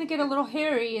it's gonna get a little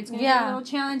hairy. It's gonna get a little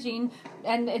challenging,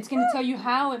 and it's gonna tell you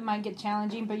how it might get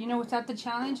challenging. But without the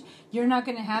challenge, you're not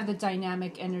gonna have the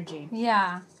dynamic energy.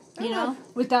 Yeah.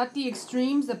 Without the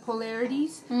extremes, the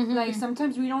polarities. Like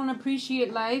sometimes we don't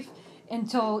appreciate life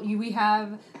until we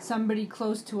have somebody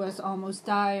close to us almost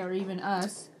die, or even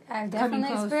us. I've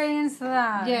definitely experienced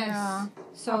that. Yes. Yeah.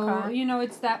 So,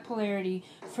 it's that polarity.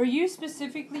 For you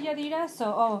specifically, Yadira,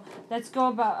 so, let's go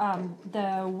about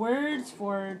the words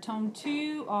for tone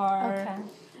 2 are,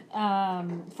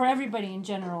 for everybody in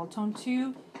general. Tone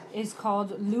 2 is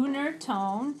called lunar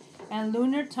tone, and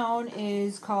lunar tone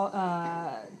is called,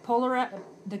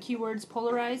 the keywords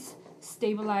polarize,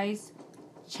 stabilize,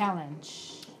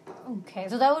 challenge. Okay,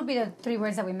 so that would be the 3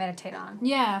 words that we meditate on.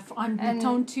 Yeah, on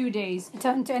tone 2 days.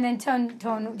 And then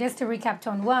tone. Just to recap,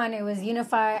 tone 1, it was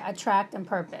unify, attract, and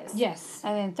purpose. Yes.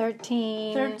 And then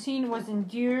 13. 13 was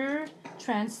endure,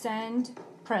 transcend,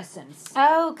 presence.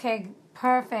 Okay,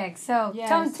 perfect. So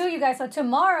tone 2, you guys. So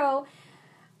tomorrow,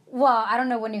 well, I don't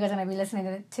know when you guys are gonna be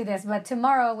listening to this, but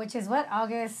tomorrow, which is what,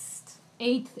 August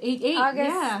 8th.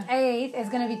 August 8th is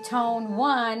going to be tone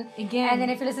 1. Again. And then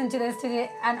if you listen to this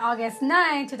on August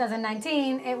 9th,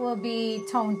 2019, it will be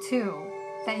tone 2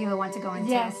 that you will want to go into.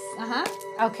 Yes.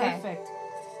 Okay. Perfect.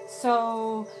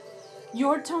 So,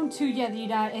 your tone 2,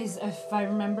 Yadira, is, if I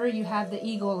remember, you have the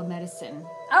eagle medicine.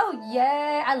 Oh,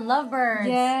 yeah. I love birds.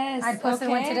 Yes. I posted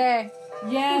one today.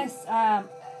 Yes.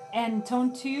 And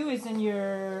tone 2 is in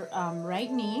your right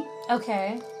knee.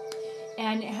 Okay.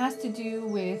 And it has to do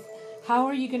with how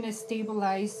are you going to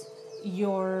stabilize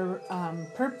your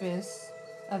purpose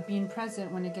of being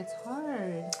present when it gets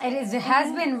hard? It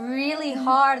has been really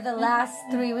hard the last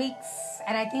 3 weeks.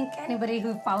 And I think anybody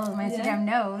who follows my Instagram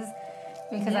knows,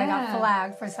 because I got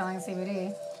flagged for selling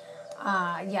CBD.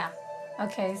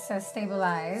 Okay, so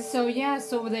stabilize. So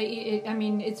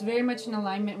it's very much in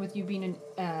alignment with you being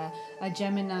a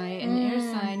Gemini and air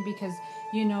sign, because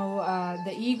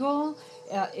the eagle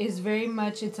is very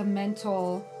much, it's a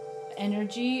mental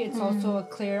energy. It's also a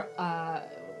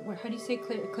how do you say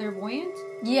clairvoyant?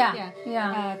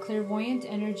 Clairvoyant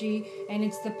energy, and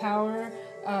it's the power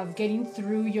of getting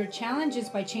through your challenges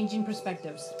by changing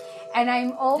perspectives. And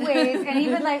I'm always, and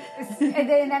even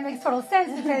and that makes total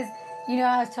sense, because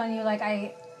I was telling you,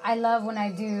 I love when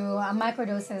I do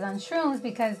microdoses on shrooms,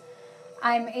 because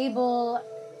I'm able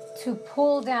to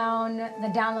pull down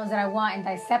the downloads that I want and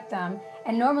dissect them.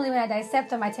 And normally when I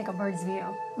dissect them, I take a bird's view,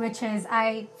 which is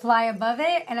I fly above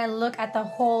it and I look at the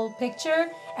whole picture,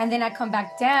 and then I come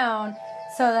back down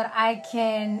so that I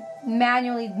can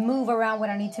manually move around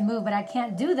what I need to move. But I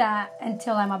can't do that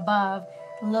until I'm above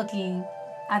looking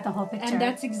at the whole picture. And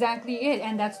that's exactly it.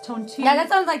 And that's tone 2. Yeah, that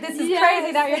sounds like this is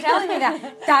crazy that you're telling me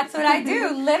that. That's what I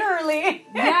do, literally.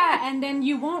 Yeah, and then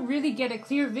you won't really get a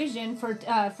clear vision for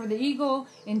the eagle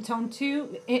in tone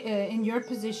 2 in your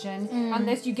position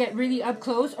unless you get really up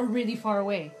close or really far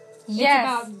away.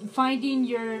 Yes. It's about finding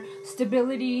your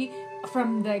stability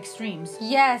from the extremes.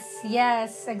 Yes,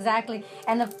 exactly.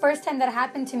 And the first time that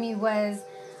happened to me was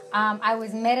I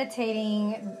was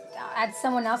meditating at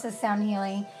someone else's sound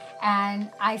healing, and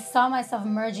I saw myself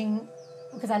merging,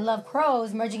 because I love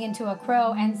crows, merging into a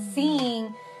crow and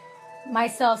seeing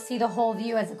myself see the whole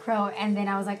view as a crow. And then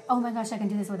I was like, oh my gosh, I can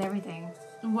do this with everything.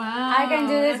 Wow. I can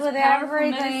do this with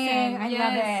everything. Medicine. I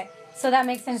love it. So that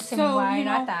makes sense to me. Why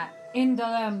not that? In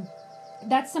the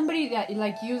that's somebody that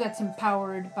like you that's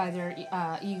empowered by their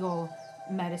eagle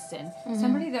medicine.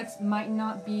 Somebody that might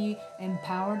not be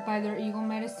empowered by their eagle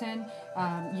medicine,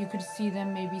 you could see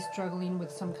them maybe struggling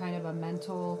with some kind of a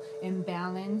mental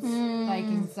imbalance, like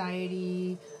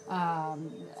anxiety,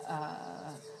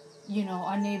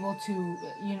 unable to,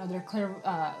 their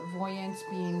clairvoyance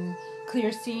being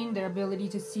clear seeing, their ability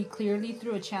to see clearly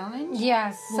through a challenge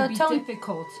will be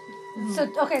difficult. So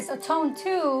tone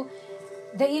 2,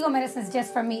 the ego medicine is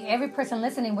just for me. Every person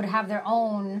listening would have their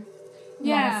own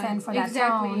medicine for that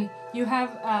tone. You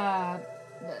have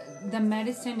the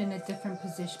medicine in a different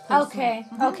position. Okay.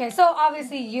 So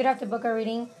obviously you'd have to book a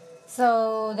reading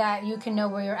so that you can know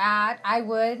where you're at.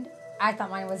 I thought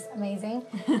mine was amazing.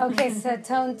 Okay, so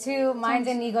tone 2, mind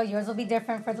and ego. Yours will be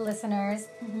different for the listeners,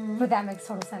 but that makes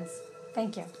total sense.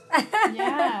 Thank you.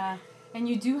 Yeah. And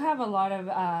you do have a lot of,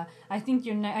 I think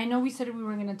I know we said we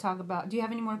were going to talk about, do you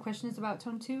have any more questions about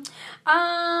tone 2?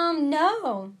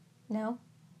 No.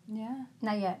 Yeah.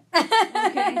 Not yet.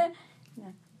 Okay.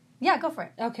 Yeah, go for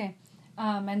it. Okay.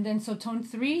 And then so tone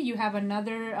 3, you have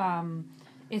another,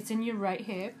 it's in your right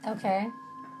hip. Okay.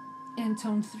 In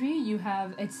tone 3, you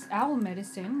have it's owl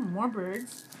medicine, more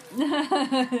birds. Bring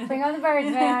on the birds,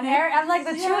 man. I'm like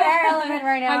the true air element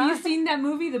right now. Have you seen that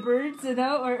movie, The Birds,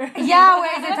 though? Or yeah,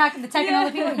 where is it talking all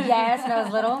the people? Yes, when I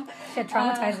was little. Shit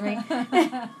traumatized me.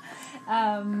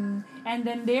 And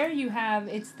then there you have,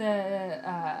 it's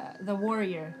the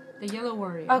warrior, the yellow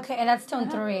warrior. Okay, and that's tone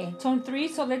 3. Tone 3,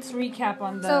 so let's recap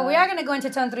on the... So we are going to go into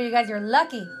tone 3, you guys. You're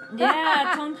lucky.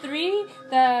 Yeah, tone 3,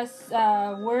 the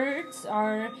words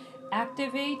are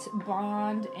activate,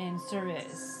 bond, and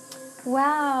service.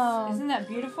 Wow. Isn't that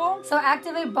beautiful? So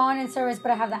activate, bond, and service,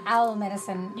 but I have the owl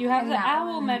medicine. You have the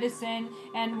owl medicine,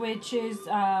 and which is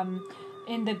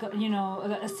in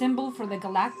the a symbol for the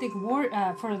galactic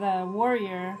for the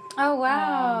warrior. Oh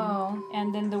wow!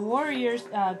 And then the warrior's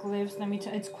glyphs. Let me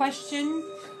tell. It's question,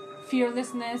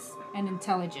 fearlessness, and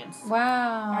intelligence.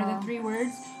 Wow. Are the 3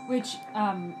 words which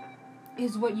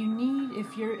is what you need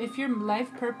if your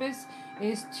life purpose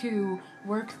is to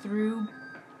work through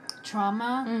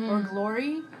trauma or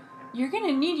glory. You're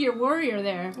gonna need your warrior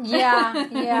there.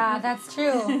 Yeah, that's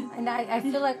true. And I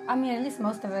feel like, I mean, at least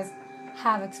most of us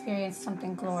have experienced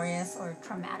something glorious or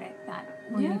traumatic that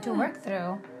we need to work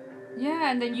through.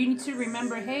 Yeah, and then you need to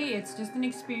remember, hey, it's just an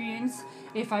experience.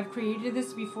 If I've created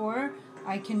this before,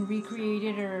 I can recreate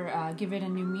it or give it a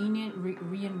new meaning,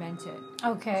 reinvent it.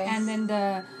 Okay. And then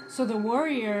the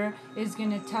warrior is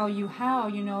going to tell you how,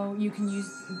 you can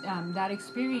use that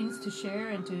experience to share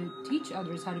and to teach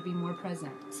others how to be more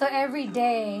present. So every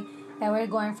day that we're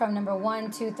going from number 1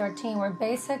 to 13, we're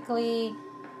basically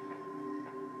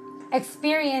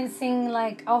experiencing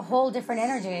like a whole different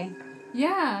energy.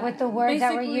 Yeah. With the words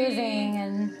that we're using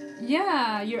and...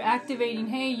 Yeah, you're activating,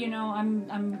 hey,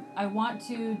 I want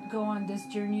to go on this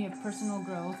journey of personal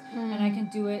growth, and I can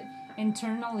do it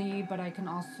internally, but I can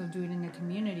also do it in the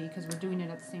community because we're doing it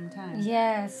at the same time.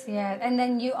 Yes. And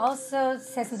then you also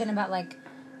said something about like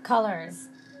colors.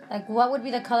 Like, what would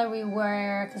be the color we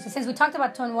wear? Because since we talked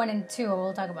about tone 1 and 2,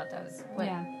 we'll talk about those.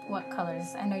 What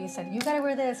colors? I know you said you gotta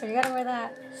wear this or you gotta wear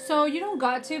that. So you don't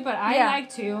got to, but I like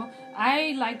to.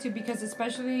 I like to because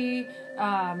especially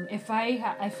if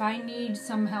I need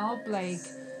some help, like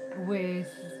with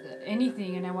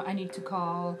anything, and I need to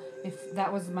call. If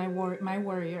that was my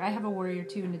warrior, I have a warrior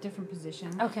too in a different position.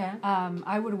 Okay.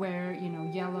 I would wear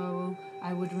yellow.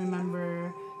 I would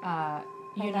remember.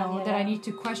 That I need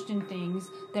to question things,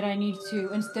 that I need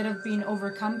to, instead of being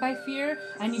overcome by fear,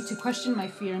 I need to question my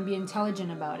fear and be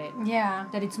intelligent about it. Yeah.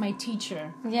 That it's my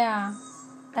teacher. Yeah.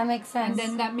 That makes sense. And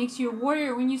then that makes you a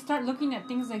warrior. When you start looking at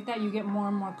things like that, you get more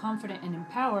and more confident and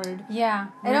empowered. Yeah.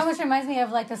 It almost reminds me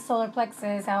of like the solar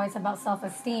plexus, how it's about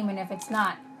self-esteem, and if it's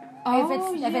not. If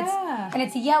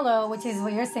it's yellow, which is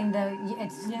what you're saying, the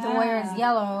warrior is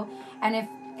yellow, and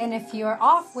if you're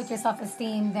off with your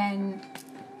self-esteem, then...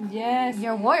 Yes.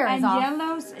 Your warrior is off. And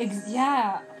yellows,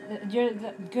 you're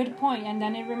good point. And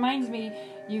then it reminds me,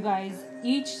 you guys,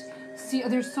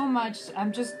 there's so much.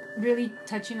 I'm just really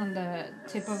touching on the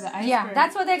tip of the iceberg. Yeah,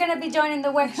 that's what they're going to be joining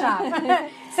the workshop.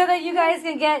 So that you guys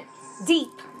can get deep.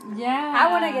 Yeah.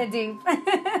 I want to get deep.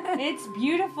 It's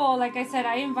beautiful. Like I said,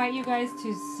 I invite you guys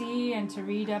to see and to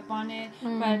read up on it,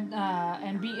 but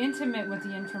and be intimate with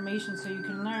the information so you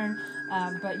can learn.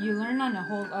 But you learn on a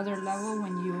whole other level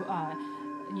when you...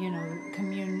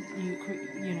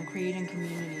 create in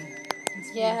community.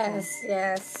 Yes.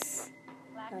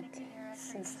 Okay.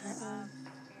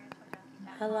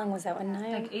 How long was that one?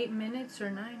 9? Like 8 minutes or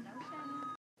 9.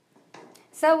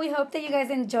 So we hope that you guys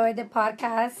enjoyed the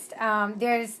podcast.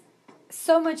 There's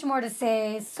so much more to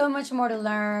say, so much more to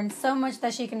learn, so much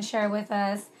that she can share with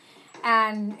us.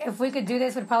 And if we could do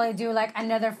this, we'd probably do like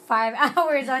another 5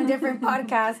 hours on different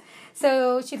podcasts.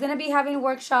 So she's going to be having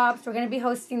workshops. We're going to be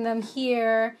hosting them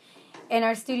here in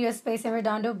our studio space in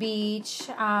Redondo Beach.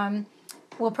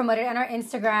 We'll promote it on our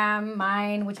Instagram,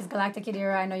 mine, which is Galactic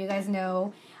Yadira. I know you guys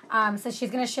know. So she's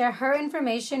going to share her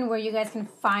information where you guys can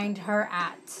find her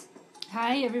at.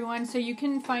 Hi, everyone. So you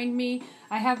can find me.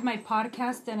 I have my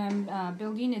podcast that I'm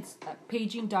building. It's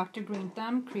Paging Dr. Green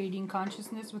Thumb, Creating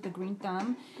Consciousness with a Green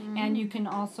Thumb. And you can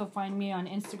also find me on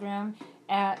Instagram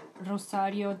at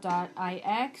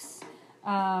rosario.ix.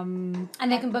 And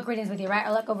they can book readings with you, right?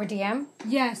 Or look over DM?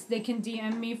 Yes, they can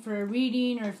DM me for a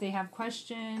reading or if they have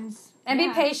questions. And be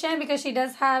patient because she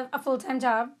does have a full-time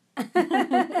job.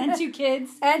 And 2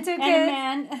 kids. And 2 kids.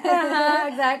 And a man.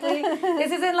 Exactly.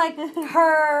 This isn't like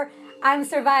her... I'm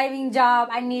surviving job.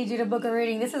 I need you to book a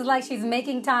reading. This is like she's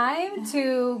making time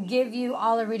to give you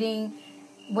all a reading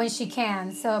when she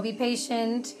can. So be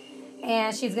patient.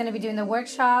 And she's going to be doing the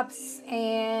workshops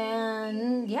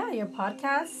and, your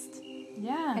podcast.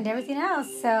 Yeah. And everything else.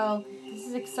 So This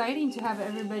is exciting to have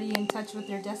everybody in touch with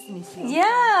their destiny.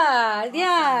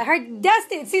 Yeah. Her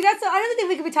destiny. See, that's I don't think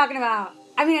we could be talking about.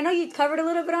 I mean, I know you covered a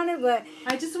little bit on it, but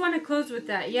I just want to close with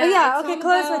that. Okay,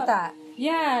 close with that.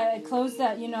 Yeah, close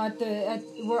that. You know,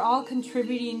 we're all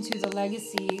contributing to the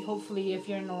legacy. Hopefully, if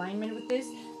you're in alignment with this,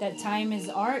 that time is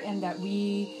art, and that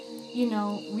we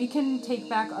can take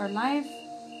back our life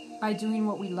by doing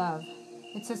what we love.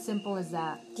 It's as simple as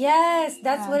that. Yes,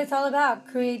 that's what it's all about.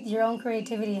 Create your own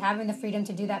creativity, having the freedom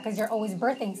to do that because you're always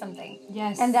birthing something.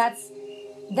 Yes. And that's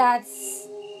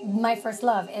my first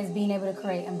love, is being able to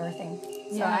create and birthing.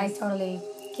 So Yes. I totally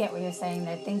get what you're saying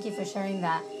there. Thank you for sharing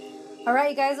that. All right,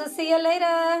 you guys, we'll see you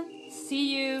later.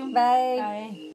 See you. Bye. Bye.